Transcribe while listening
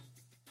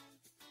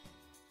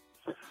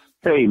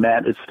Hey,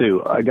 Matt, it's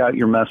Stu. I got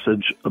your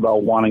message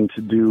about wanting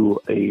to do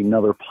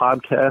another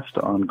podcast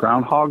on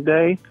Groundhog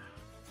Day,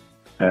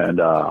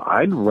 and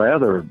I'd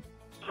rather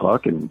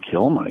fucking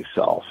kill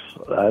myself.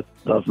 That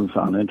doesn't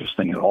sound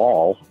interesting at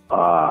all.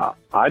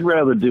 I'd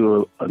rather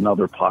do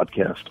another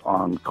podcast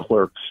on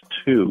Clerks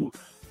 2.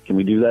 Can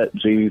we do that?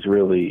 JD's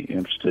really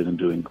interested in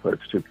doing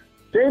Clerks 2.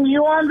 Tim,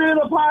 you want to do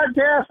the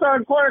podcast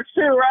on Clerks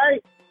 2,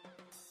 right?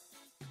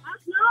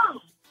 No.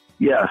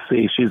 Yeah,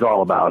 see, she's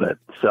all about it.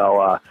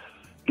 So,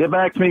 get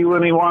back to me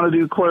when you want to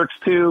do Clerks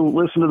 2.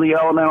 Listen to the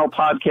Elemental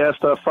podcast.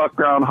 Fuck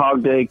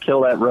Groundhog Day.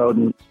 Kill that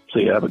rodent.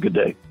 See you. Have a good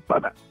day.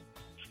 Bye-bye.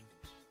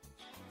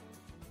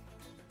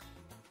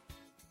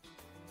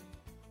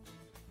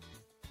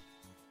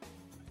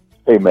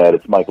 Hey, Matt.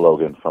 It's Mike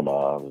Logan from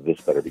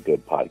This Better Be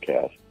Good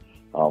podcast.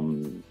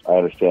 I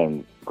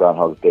understand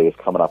Groundhog Day is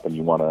coming up and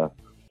you want to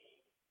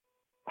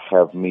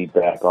have me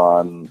back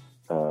on.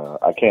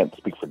 I can't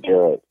speak for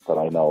Garrett, but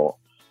I know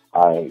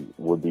I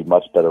would be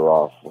much better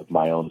off with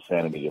my own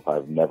sanity if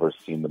I've never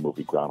seen the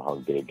movie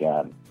Groundhog Day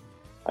again.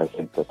 I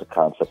think that the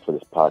concept for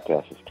this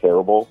podcast is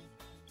terrible,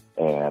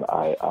 and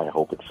I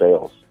hope it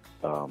fails.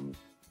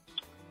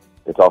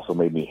 It's also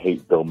made me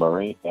hate Bill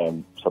Murray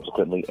and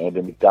subsequently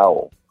Andy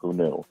McDowell. Who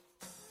knew?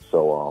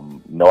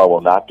 So, no, I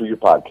will not do your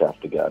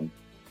podcast again.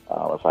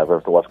 If I ever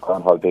have to watch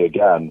Groundhog Day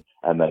again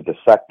and then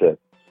dissect it,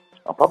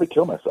 I'll probably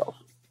kill myself.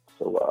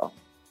 So,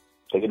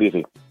 take it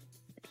easy.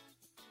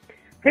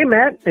 Hey,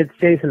 Matt, it's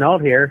Jason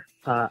Alt here.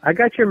 I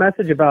got your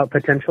message about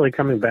potentially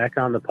coming back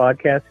on the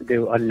podcast to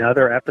do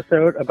another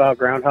episode about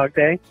Groundhog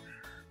Day.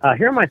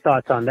 Here are my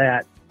thoughts on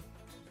that.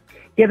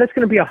 Yeah, that's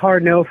going to be a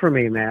hard no for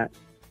me, Matt.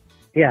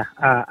 Yeah,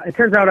 it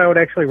turns out I would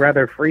actually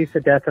rather freeze to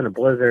death in a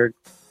blizzard,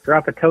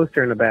 drop a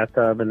toaster in the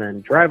bathtub, and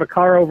then drive a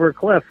car over a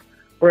cliff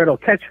where it'll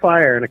catch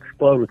fire and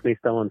explode with me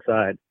still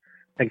inside,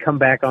 and come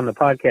back on the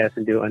podcast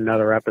and do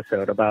another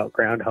episode about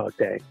Groundhog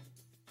Day.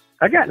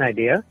 I got an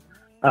idea.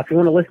 If you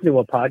want to listen to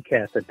a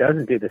podcast that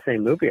doesn't do the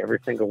same movie every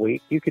single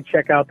week, you could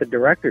check out the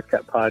Director's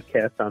Cut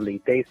podcast on the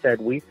They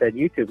Said, We Said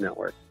YouTube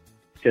network.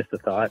 Just a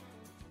thought.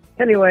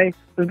 Anyway,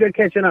 it was good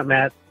catching up,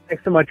 Matt.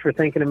 Thanks so much for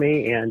thinking of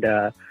me, and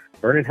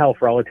burn in hell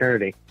for all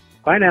eternity.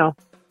 Bye now.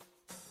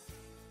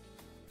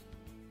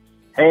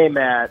 Hey,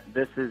 Matt.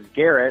 This is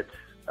Garrett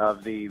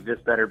of the This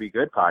Better Be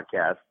Good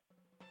podcast.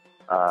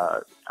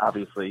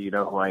 Obviously, you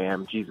know who I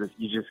am. Jesus,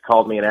 you just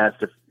called me and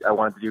asked if I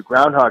wanted to do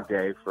Groundhog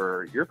Day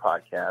for your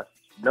podcast.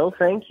 No,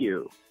 thank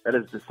you. That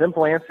is the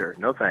simple answer.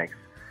 No, thanks.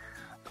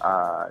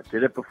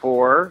 Did it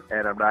before,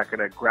 and I'm not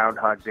going to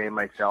Groundhog Day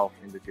myself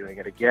into doing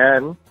it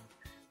again.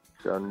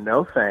 So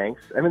no,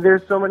 thanks. I mean,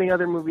 there's so many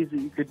other movies that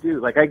you could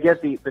do. Like, I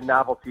get the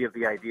novelty of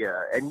the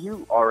idea, and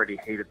you already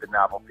hated the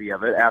novelty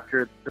of it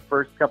after the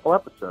first couple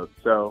episodes.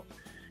 So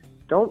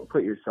don't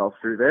put yourself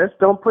through this.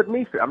 Don't put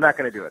me through. I'm not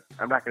going to do it.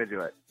 I'm not going to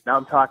do it. Now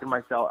I'm talking to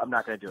myself. I'm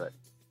not going to do it.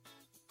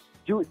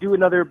 Do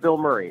another Bill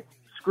Murray.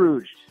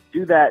 Scrooged.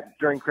 Do that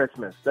during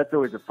Christmas. That's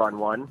always a fun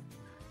one.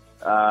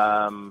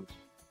 I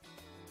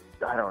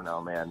don't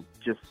know, man.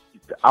 Just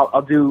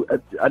I'll do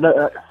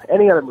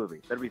any other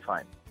movie. That'd be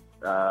fine.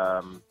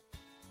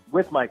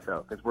 With Mike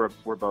though, because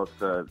we're both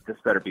This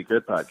Better Be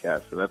Good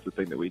podcast, so that's the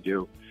thing that we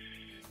do.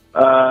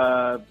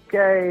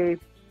 Okay.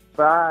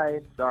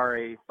 Bye.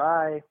 Sorry.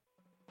 Bye.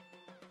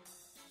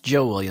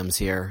 Joe Williams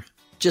here.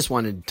 Just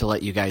wanted to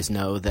let you guys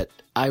know that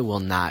I will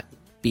not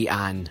be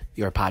on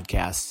your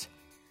podcast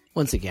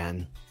once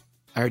again.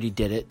 I already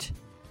did it.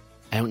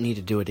 I don't need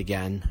to do it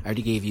again. I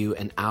already gave you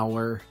an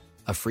hour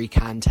of free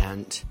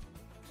content.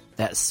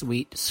 That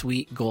sweet,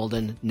 sweet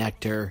golden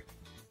nectar.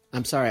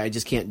 I'm sorry, I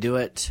just can't do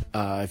it.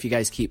 If you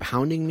guys keep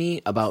hounding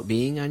me about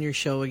being on your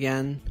show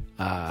again,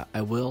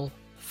 I will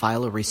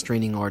file a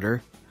restraining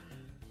order.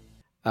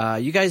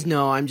 You guys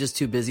know I'm just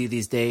too busy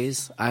these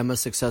days. I'm a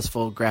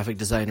successful graphic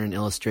designer and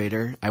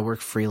illustrator. I work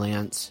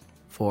freelance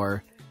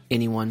for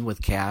anyone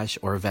with cash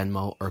or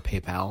Venmo or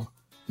PayPal.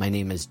 My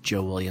name is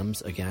Joe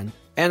Williams again.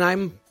 And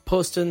I'm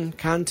posting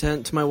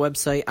content to my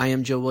website,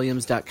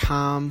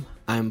 IamJoeWilliams.com.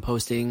 I'm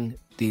posting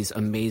these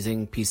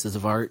amazing pieces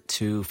of art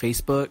to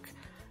Facebook,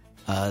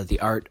 the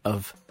Art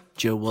of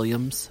Joe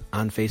Williams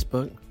on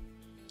Facebook.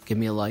 Give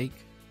me a like,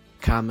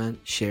 comment,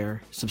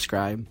 share,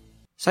 subscribe.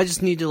 So I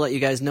just need to let you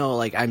guys know,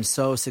 like, I'm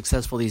so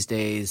successful these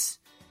days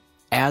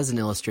as an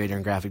illustrator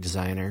and graphic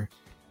designer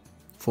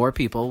for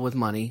people with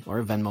money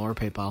or Venmo or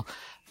PayPal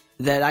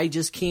that I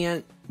just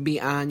can't be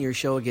on your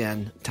show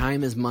again.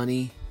 Time is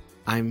money.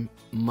 I'm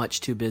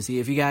much too busy.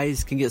 If you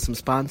guys can get some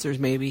sponsors,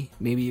 maybe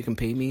you can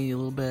pay me a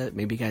little bit.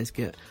 Maybe you guys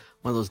get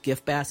one of those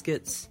gift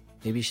baskets.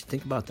 Maybe you should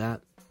think about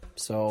that.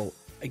 So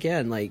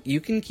again, like, you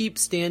can keep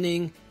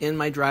standing in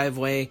my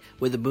driveway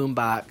with a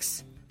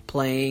boombox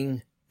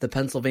playing the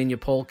Pennsylvania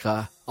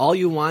polka all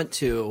you want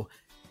to,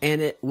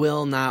 and it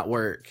will not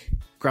work.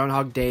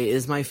 Groundhog Day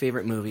is my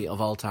favorite movie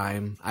of all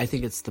time. I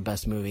think it's the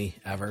best movie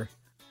ever.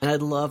 And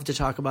I'd love to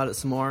talk about it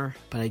some more,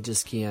 but I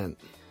just can't.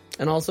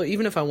 And also,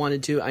 even if I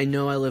wanted to, I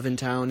know I live in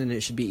town and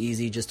it should be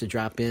easy just to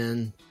drop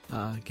in,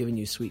 giving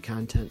you sweet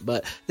content.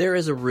 But there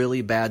is a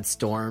really bad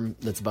storm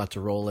that's about to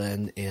roll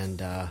in,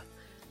 and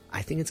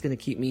I think it's going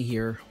to keep me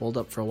here, hold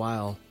up for a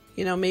while.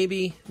 You know,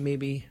 maybe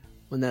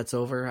when that's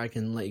over, I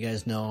can let you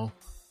guys know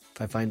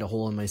if I find a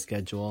hole in my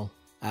schedule.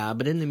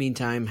 But in the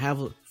meantime, have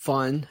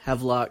fun,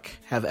 have luck,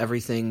 have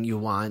everything you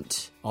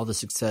want, all the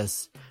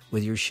success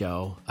with your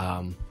show.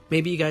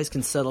 Maybe you guys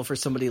can settle for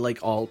somebody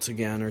like Alt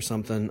again or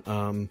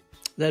something.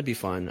 That'd be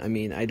fun. I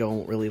mean, I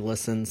don't really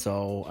listen,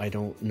 so I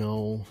don't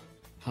know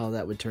how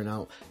that would turn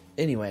out.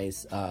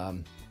 Anyways,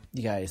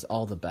 you guys,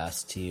 all the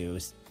best to you.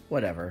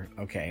 Whatever.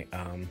 Okay,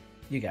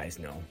 you guys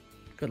know.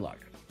 Good luck.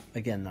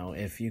 Again, though,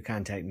 if you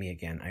contact me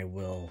again, I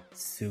will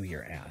sue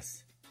your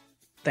ass.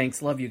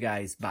 Thanks. Love you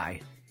guys.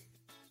 Bye.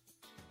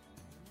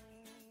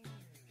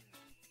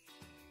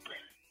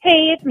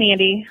 Hey, it's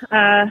Mandy.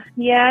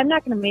 Yeah, I'm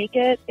not going to make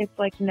it. It's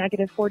like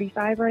negative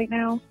 45 right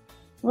now.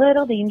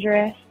 Little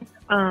dangerous.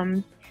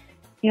 You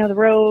know, the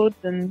roads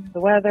and the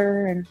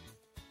weather.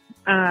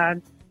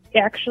 And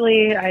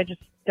actually, I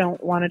just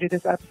don't want to do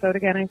this episode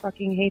again. I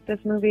fucking hate this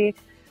movie.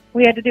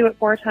 We had to do it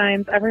 4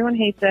 times. Everyone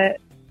hates it.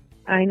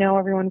 I know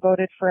everyone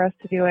voted for us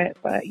to do it,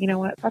 but you know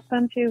what? Fuck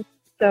them too.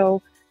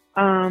 So,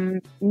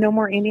 no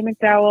more Andy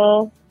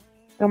McDowell,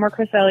 no more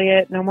Chris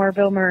Elliott, no more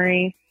Bill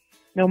Murray,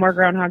 no more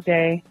Groundhog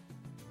Day.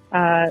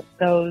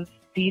 Those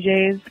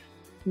DJs,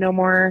 no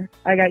more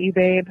I Got You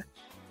Babe.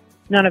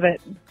 None of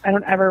it. I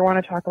don't ever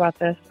want to talk about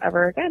this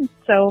ever again.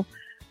 So,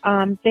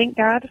 thank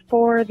God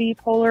for the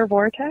polar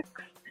vortex.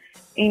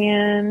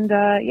 And,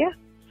 yeah.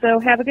 So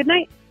have a good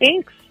night.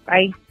 Thanks.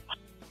 Bye.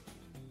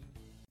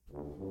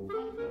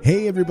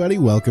 Hey everybody,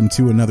 welcome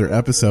to another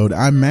episode.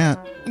 I'm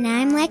Matt. And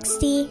I'm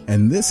Lexi.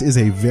 And this is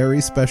a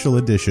very special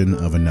edition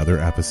of another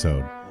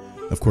episode.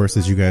 Of course,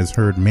 as you guys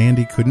heard,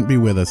 Mandy couldn't be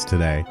with us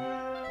today.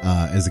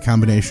 As a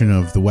combination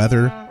of the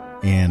weather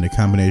and a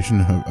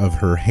combination of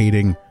her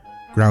hating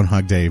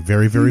Groundhog Day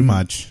very, very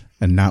much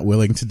and not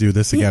willing to do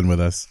this again with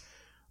us,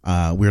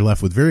 we're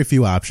left with very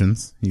few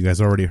options. You guys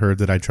already heard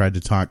that I tried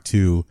to talk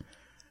to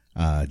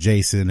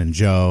Jason and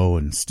Joe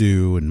and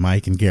Stu and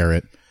Mike and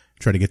Garrett,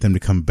 try to get them to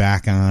come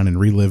back on and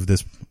relive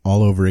this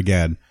all over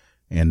again,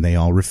 and they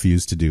all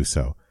refused to do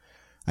so.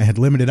 I had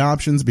limited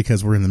options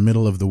because we're in the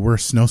middle of the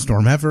worst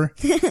snowstorm ever,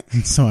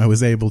 and so I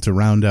was able to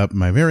round up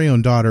my very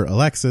own daughter,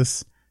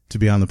 Alexis, to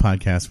be on the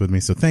podcast with me.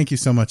 So thank you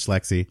so much,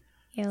 Lexi.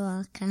 You're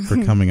welcome.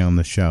 For coming on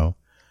the show.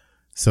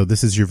 So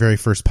this is your very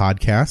first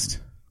podcast.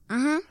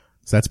 Uh-huh.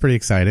 So that's pretty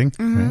exciting.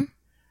 Uh-huh. Right?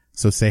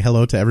 So say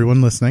hello to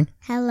everyone listening.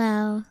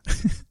 Hello.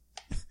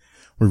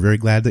 We're very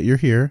glad that you're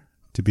here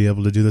to be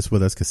able to do this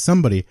with us, because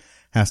somebody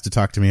has to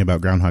talk to me about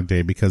Groundhog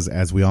Day, because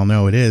as we all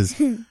know, it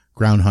is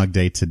Groundhog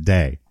Day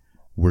today.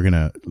 We're going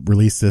to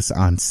release this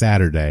on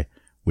Saturday,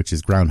 which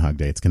is Groundhog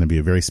Day. It's going to be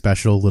a very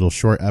special little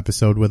short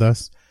episode with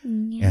us.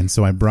 Yeah. And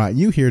so I brought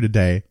you here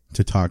today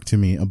to talk to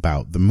me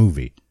about the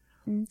movie.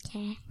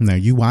 Okay. Now,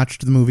 you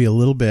watched the movie a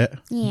little bit.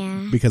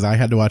 Yeah. Because I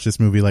had to watch this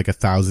movie like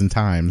 1,000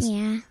 times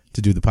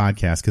to do the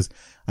podcast, because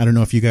I don't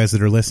know if you guys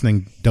that are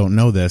listening don't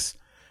know this.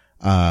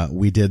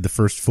 We did the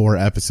first 4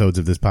 episodes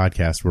of this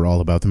podcast were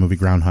all about the movie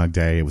Groundhog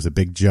Day. It was a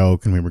big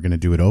joke, and we were going to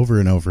do it over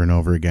and over and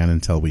over again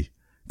until we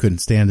couldn't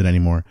stand it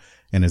anymore.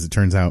 And as it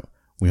turns out,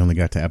 we only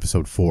got to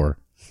episode 4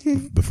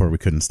 before we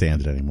couldn't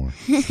stand it anymore.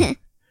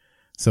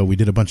 So we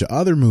did a bunch of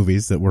other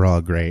movies that were all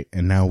great,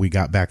 and now we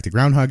got back to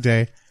Groundhog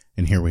Day,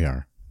 and here we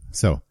are.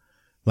 So,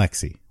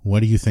 Lexi, what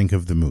do you think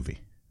of the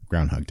movie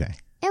Groundhog Day?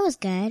 It was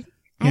good.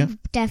 Yeah.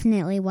 I'd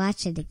definitely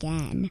watch it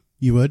again.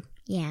 You would?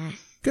 Yeah.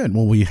 Good.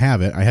 Well, we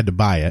have it. I had to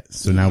buy it,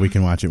 so now we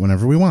can watch it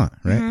whenever we want,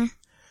 right? Uh-huh.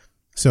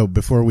 So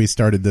before we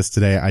started this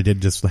today, I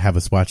did just have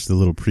us watch the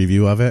little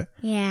preview of it.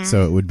 Yeah.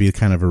 So it would be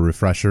kind of a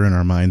refresher in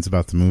our minds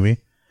about the movie.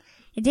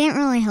 It didn't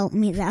really help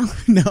me, though.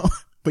 No,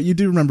 but you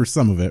do remember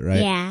some of it, right?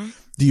 Yeah.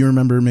 Do you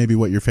remember maybe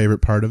what your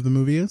favorite part of the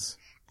movie is?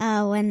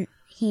 When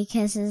he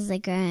kisses the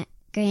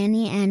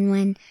granny, and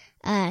when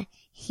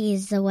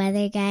he's the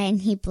weather guy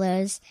and he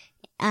blows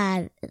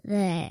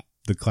the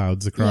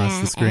clouds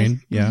across the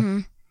screen. Yeah. Uh-huh.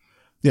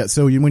 Yeah,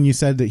 so when you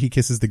said that he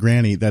kisses the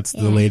granny, that's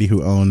the lady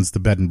who owns the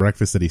bed and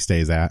breakfast that he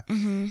stays at.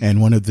 Uh-huh.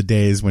 And one of the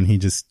days when he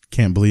just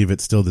can't believe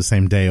it's still the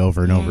same day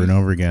over and over and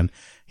over again,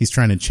 he's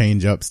trying to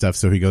change up stuff,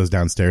 so he goes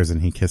downstairs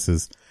and he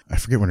kisses, I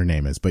forget what her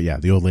name is, but yeah,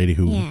 the old lady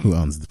who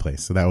owns the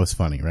place. So that was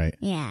funny, right?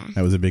 Yeah.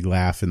 That was a big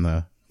laugh in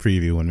the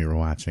preview when we were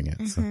watching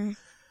it. So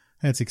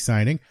that's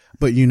exciting.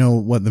 But you know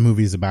what the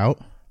movie's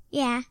about?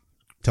 Yeah.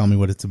 Tell me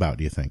what it's about,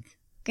 do you think?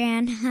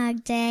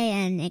 Groundhog Day,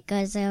 and it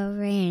goes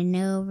over and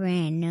over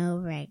and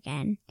over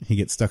again. He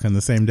gets stuck on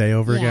the same day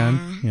over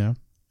again. Yeah.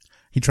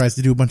 He tries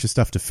to do a bunch of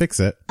stuff to fix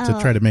it, to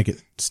try to make it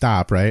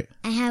stop, right?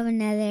 I have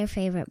another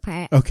favorite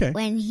part. Okay.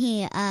 When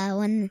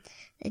when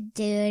the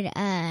dude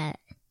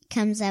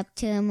comes up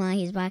to him while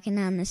he's walking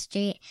down the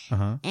street,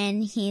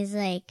 and he's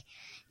like,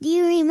 "Do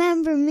you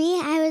remember me?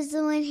 I was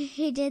the one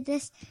who did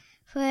this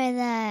for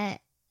the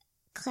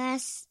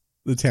class."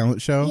 The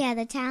talent show? Yeah,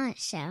 the talent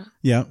show.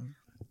 Yeah.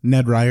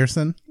 Ned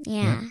Ryerson?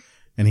 Yeah.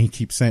 And he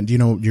keeps saying, do you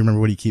remember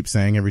what he keeps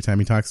saying every time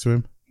he talks to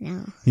him?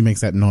 No. He makes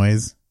that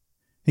noise.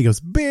 He goes,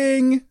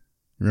 bing!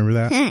 Remember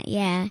that?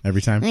 Yeah.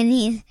 Every time? When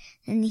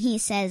he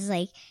says,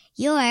 like,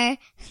 you're, and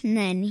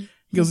then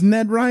He goes,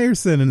 Ned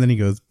Ryerson. And then he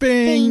goes,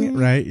 bing, Bing.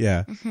 right?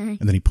 Yeah. And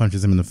then he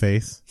punches him in the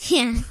face.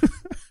 Yeah.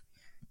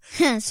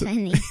 That's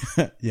funny.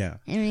 Yeah.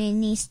 And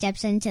when he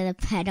steps into the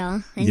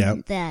pedal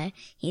and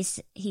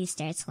he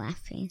starts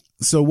laughing.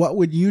 So what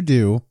would you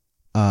do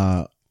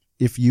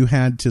if you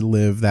had to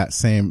live that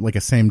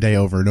same day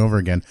over and over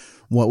again?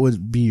 What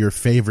would be your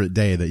favorite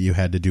day that you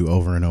had to do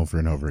over and over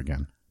and over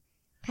again?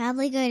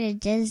 Probably go to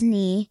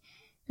Disney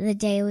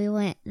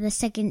the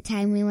second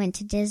time we went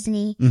to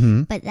Disney.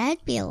 Mm-hmm. But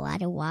that'd be a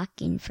lot of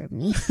walking for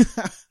me.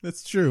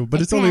 That's true.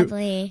 But it's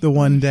only the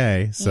one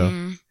day. So.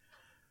 Yeah.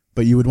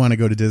 But you would want to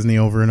go to Disney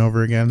over and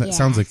over again? That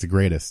sounds like the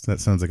greatest.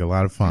 That sounds like a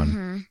lot of fun.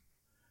 Uh-huh.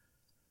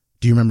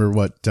 Do you remember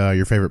what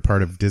your favorite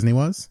part of Disney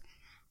was?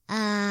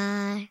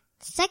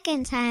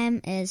 Second time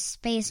is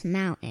Space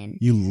Mountain.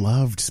 You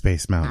loved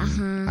Space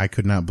Mountain. I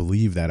could not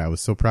believe that. I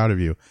was so proud of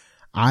you.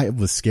 I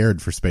was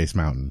scared for Space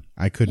Mountain.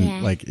 I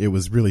couldn't, it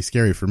was really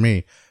scary for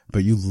me,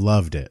 but you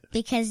loved it.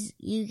 Because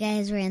you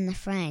guys were in the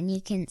front and you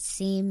couldn't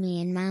see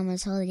me and Mom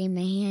was holding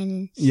my hand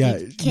and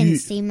she couldn't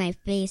see my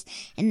face.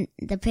 And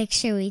the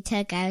picture we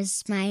took, I was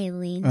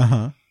smiling.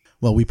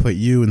 Well, we put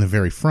you in the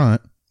very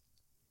front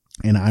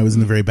and I was in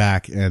the very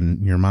back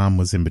and your mom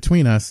was in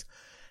between us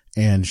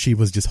and she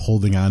was just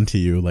holding on to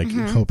you,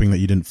 hoping that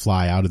you didn't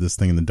fly out of this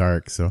thing in the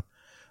dark. So,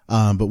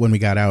 but when we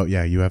got out,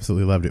 you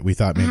absolutely loved it. We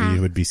thought maybe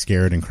you would be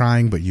scared and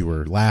crying, but you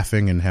were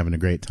laughing and having a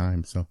great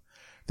time. So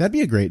that'd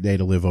be a great day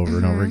to live over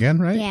and over again,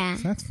 right? Yeah.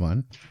 So that's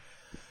fun.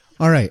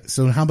 All right.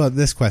 So how about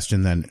this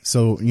question then?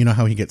 So you know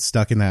how he gets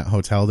stuck in that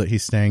hotel that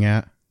he's staying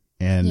at?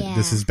 And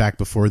this is back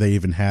before they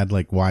even had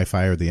like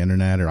Wi-Fi or the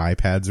internet or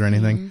iPads or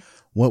anything.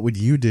 What would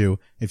you do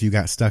if you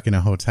got stuck in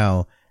a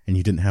hotel and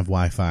you didn't have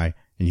Wi-Fi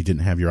and you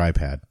didn't have your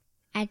iPad?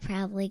 I'd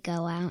probably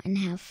go out and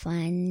have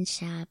fun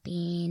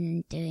shopping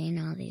and doing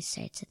all these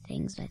sorts of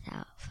things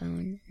without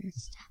phones and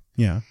stuff.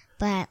 Yeah.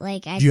 But,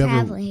 I'd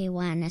probably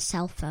want a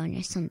cell phone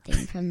or something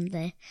from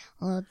the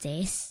old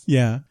days.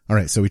 Yeah. All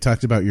right. So we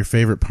talked about your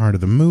favorite part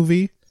of the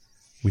movie.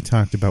 We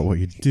talked about what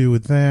you do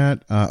with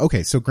that.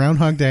 Okay. So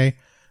Groundhog Day.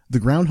 The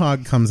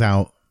groundhog comes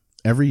out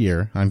every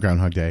year on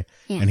Groundhog Day,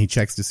 and he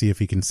checks to see if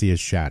he can see his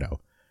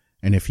shadow.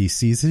 And if he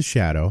sees his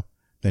shadow,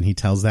 then he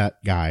tells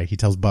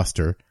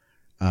Buster,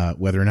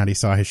 whether or not he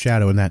saw his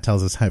shadow, and that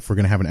tells us if we're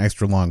going to have an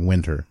extra long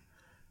winter.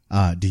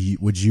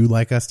 Would you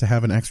like us to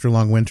have an extra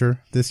long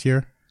winter this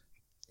year?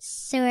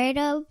 Sort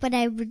of, but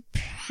I would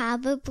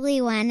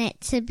probably want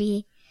it to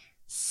be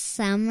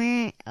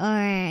summer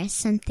or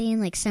something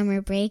like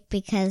summer break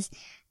because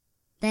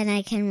then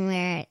I can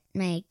wear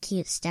my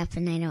cute stuff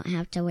and I don't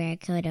have to wear a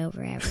coat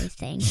over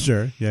everything.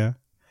 Sure, yeah.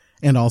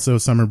 And also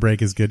summer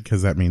break is good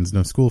because that means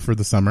no school for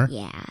the summer.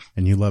 Yeah.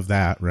 And you love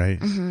that, right?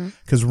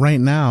 Because right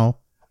now,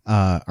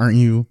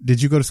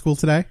 did you go to school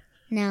today?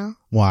 No.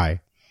 Why?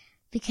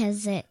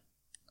 Because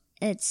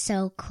it's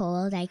so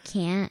cold, I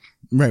can't.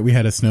 Right, we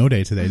had a snow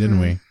day today, didn't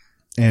we?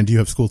 And do you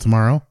have school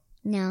tomorrow?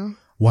 No.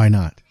 Why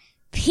not?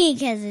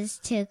 Because it's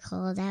too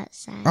cold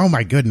outside. Oh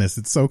my goodness,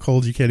 it's so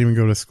cold you can't even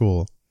go to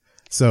school.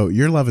 So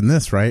you're loving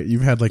this, right?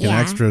 You've had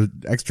an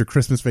extra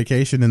Christmas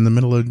vacation in the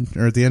middle of,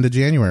 or at the end of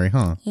January,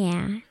 huh?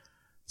 Yeah.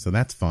 So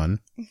that's fun.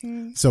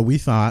 So we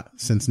thought,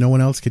 since no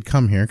one else could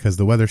come here because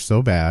the weather's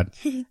so bad,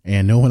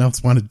 and no one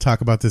else wanted to talk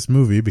about this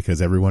movie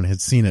because everyone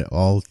had seen it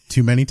all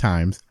too many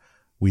times,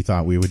 we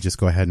thought we would just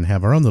go ahead and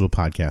have our own little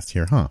podcast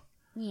here, huh?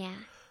 Yeah.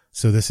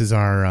 So this is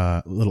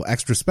our little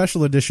extra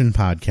special edition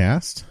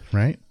podcast,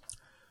 right?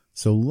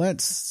 So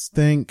let's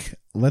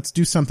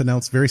do something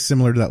else very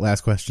similar to that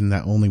last question,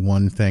 that only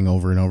one thing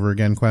over and over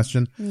again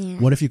question. Yeah.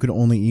 What if you could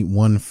only eat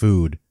one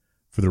food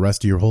for the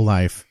rest of your whole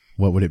life?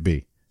 What would it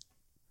be?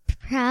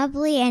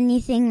 Probably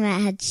anything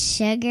that had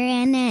sugar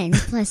in it and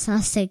plus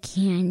also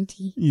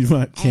candy. You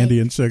want candy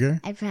and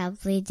sugar? I'd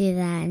probably do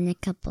that and a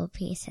couple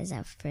pieces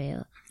of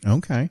fruit.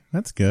 Okay,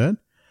 that's good.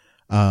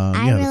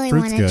 I really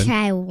want to good.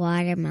 try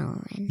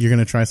watermelon. You're going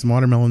to try some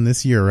watermelon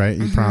this year, right?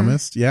 You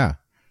promised? Yeah.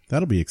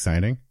 That'll be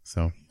exciting.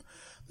 So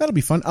that'll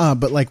be fun.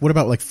 But what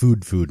about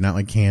food? Not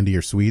like candy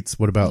or sweets.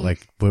 What about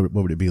what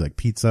would it be, like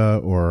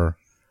pizza or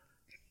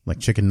like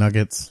chicken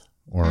nuggets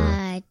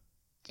or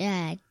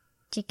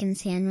chicken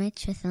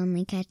sandwich with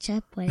only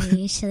ketchup? What I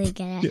usually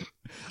get at.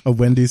 A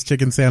Wendy's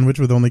chicken sandwich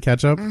with only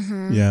ketchup?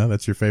 Yeah,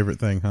 that's your favorite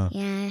thing, huh?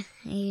 Yeah,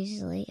 I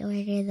usually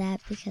order that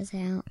because I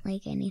don't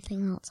like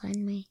anything else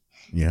on my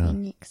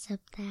menu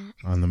except that.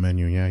 On the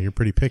menu, yeah. You're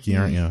pretty picky,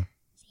 aren't you?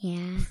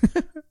 Yeah.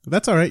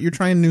 That's all right. You're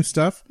trying new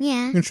stuff.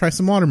 Yeah. You're going to try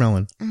some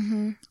watermelon.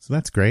 So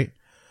that's great.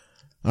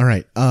 All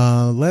right.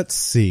 Let's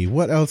see.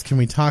 What else can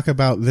we talk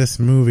about this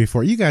movie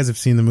for? You guys have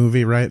seen the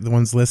movie, right? The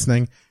ones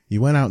listening.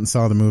 You went out and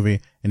saw the movie.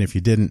 And if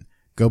you didn't,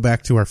 go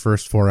back to our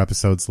first 4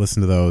 episodes,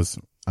 listen to those,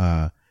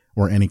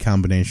 or any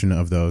combination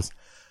of those.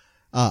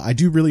 I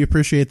do really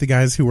appreciate the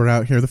guys who were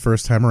out here the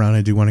first time around.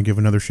 I do want to give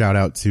another shout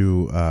out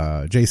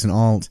to Jason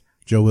Alt,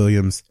 Joe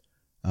Williams,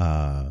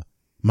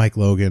 Mike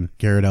Logan,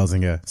 Garrett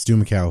Elzinga, Stu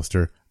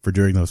McAllister for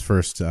doing those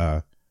first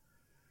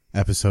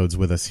episodes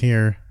with us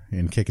here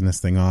and kicking this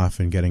thing off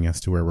and getting us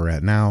to where we're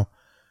at now.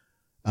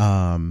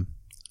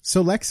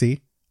 So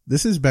Lexi,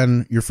 this has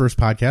been your first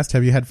podcast.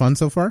 Have you had fun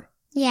so far?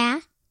 Yeah.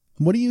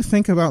 What do you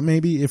think about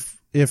maybe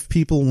if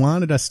people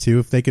wanted us to,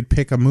 if they could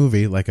pick a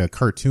movie, like a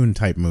cartoon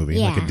type movie,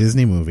 like a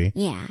Disney movie?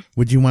 Yeah.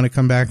 Would you want to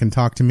come back and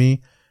talk to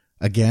me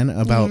again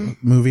about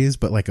movies,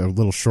 but like a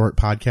little short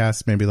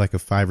podcast, maybe like a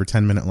 5 or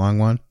 10 minute long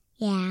one?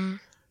 Yeah.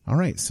 All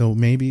right. So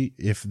maybe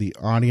if the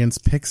audience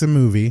picks a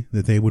movie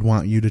that they would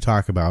want you to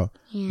talk about,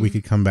 we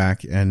could come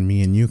back and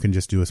me and you can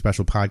just do a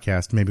special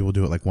podcast. Maybe we'll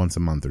do it like once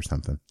a month or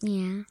something.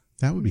 Yeah.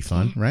 That would be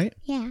fun, right?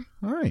 Yeah.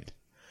 All right.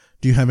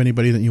 Do you have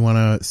anybody that you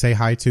want to say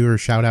hi to or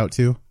shout out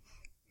to?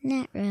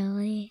 Not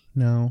really.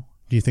 No.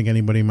 Do you think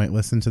anybody might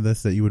listen to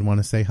this that you would want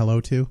to say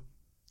hello to?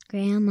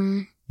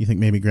 Grandma. You think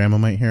maybe Grandma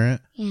might hear it?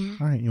 Yeah.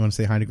 All right. You want to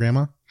say hi to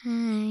Grandma?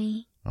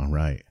 Hi. All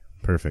right.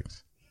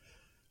 Perfect.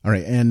 All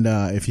right. And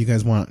if you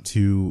guys want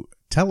to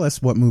tell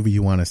us what movie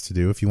you want us to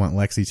do, if you want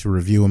Lexi to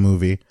review a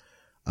movie,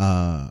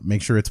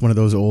 make sure it's one of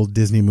those old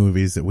Disney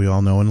movies that we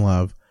all know and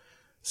love,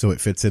 so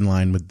it fits in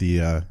line with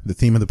the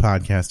theme of the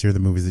podcast here, the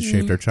movies that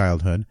shaped our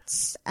childhood.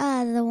 It's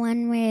the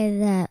one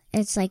where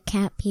it's like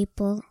cat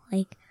people,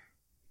 like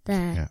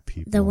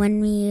the one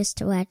we used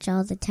to watch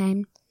all the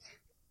time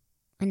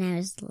when I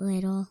was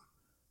little.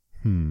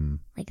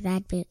 Like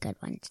that'd be a good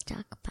one to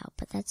talk about,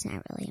 but that's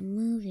not really a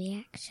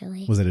movie,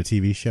 actually. Was it a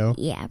TV show?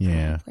 Yeah,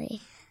 probably. Yeah.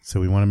 So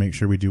we want to make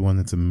sure we do one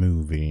that's a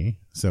movie.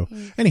 So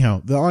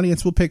anyhow, the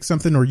audience will pick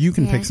something, or you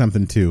can pick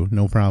something too.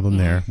 No problem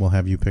there. We'll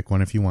have you pick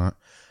one if you want.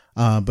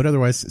 But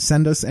otherwise,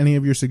 send us any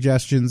of your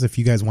suggestions if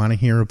you guys want to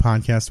hear a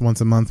podcast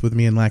once a month with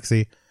me and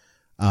Lexi.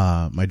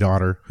 My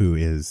daughter, who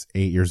is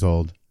 8 years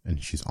old,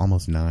 and she's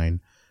almost 9,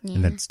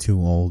 and that's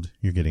too old.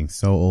 You're getting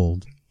so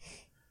old.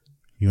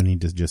 You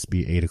need to just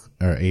be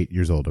 8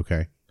 years old,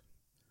 okay?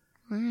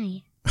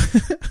 Why?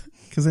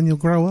 Because then you'll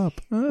grow up.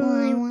 Well,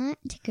 I want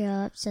to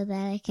grow up so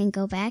that I can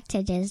go back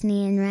to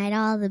Disney and ride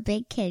all the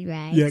big kid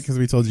rides. Yeah, because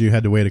we told you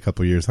had to wait a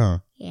couple years, huh?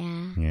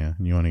 Yeah. Yeah,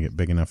 and you want to get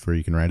big enough where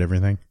you can ride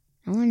everything?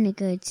 I want to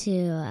go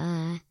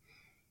to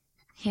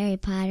Harry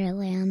Potter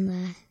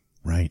Land.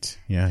 Right.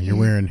 Yeah, you're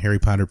wearing Harry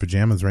Potter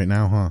pajamas right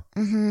now, huh?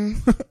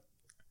 Uh-huh.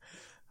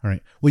 All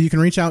right. Well, you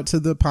can reach out to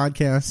the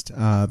podcast.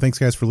 Thanks,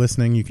 guys, for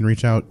listening. You can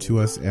reach out to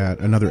us at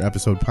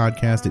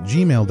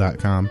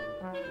anotherepisodepodcast@gmail.com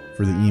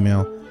for the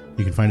email.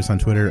 You can find us on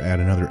Twitter at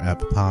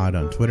anothereppod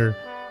on Twitter.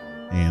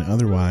 And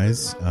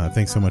otherwise,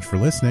 thanks so much for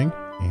listening.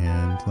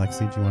 And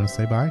Lexi, do you want to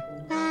say bye?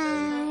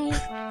 Bye.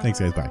 Thanks,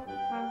 guys. Bye.